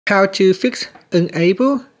How to fix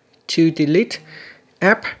unable to delete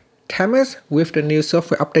app timers with the new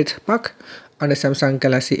software update bug on the Samsung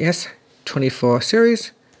Galaxy S24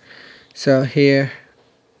 series. So here,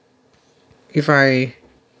 if I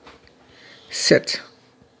set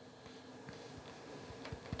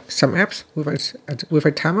some apps with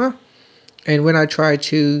a timer, and when I try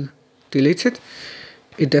to delete it,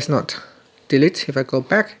 it does not delete. If I go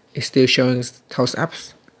back, it's still showing those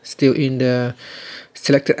apps still in the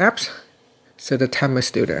selected apps, so the timer is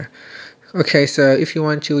still there. Okay, so if you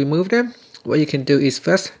want to remove them, what you can do is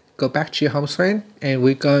first go back to your home screen, and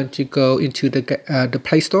we're going to go into the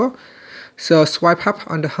Play Store. So swipe up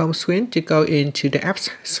on the home screen to go into the apps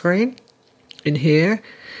screen. In here,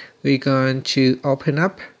 we're going to open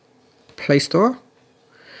up Play Store,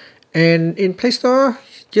 and in Play Store,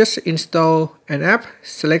 just install an app.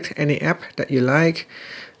 Select any app that you like.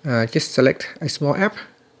 Just select a small app.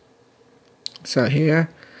 So here,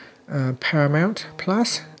 Paramount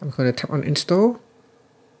Plus. I'm going to tap on install.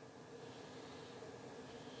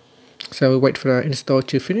 So we wait for the install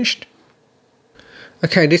to finish.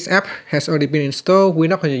 Okay, this app has already been installed. We're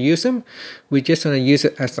not going to use them. We're just going to use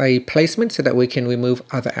it as a placement so that we can remove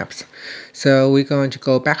other apps. So we're going to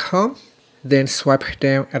go back home, then swipe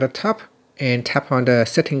down at the top and tap on the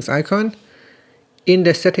settings icon. In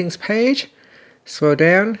the settings page, scroll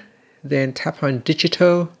down, then tap on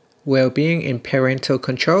digital well-being and parental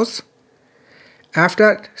controls. After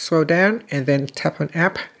that, scroll down and then tap on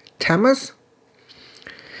app timers.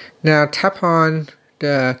 Now tap on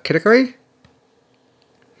the category,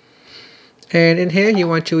 and in here you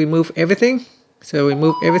want to remove everything. So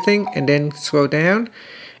remove everything and then scroll down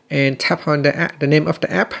and tap on the name of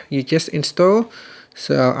the app you just installed.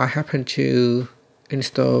 So I happen to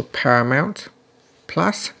install Paramount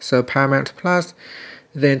Plus. So Paramount Plus,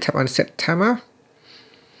 then tap on set timer,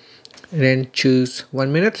 and then choose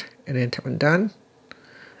 1 minute, and then tap on done.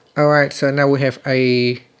 Alright, so now we have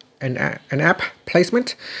an app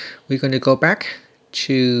placement. We're going to go back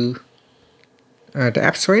to the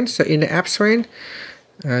app screen. So in the app screen,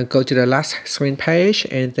 go to the last screen page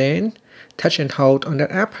and then touch and hold on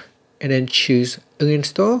that app, and then choose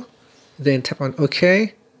uninstall, then tap on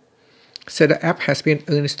OK. So the app has been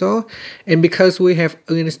uninstalled, and because we have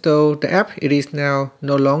uninstalled the app, it is now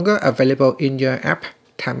no longer available in your app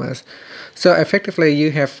timers. So effectively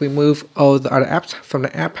you have removed all the other apps from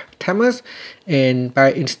the app timers, and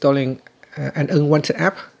by installing an unwanted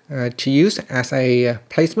app to use as a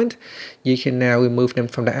placement, you can now remove them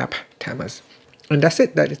from the app timers. And that's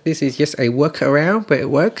it. This is just a workaround, but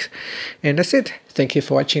it works. And that's it. Thank you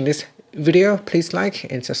for watching this video. Please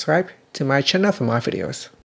like and subscribe to my channel for more videos.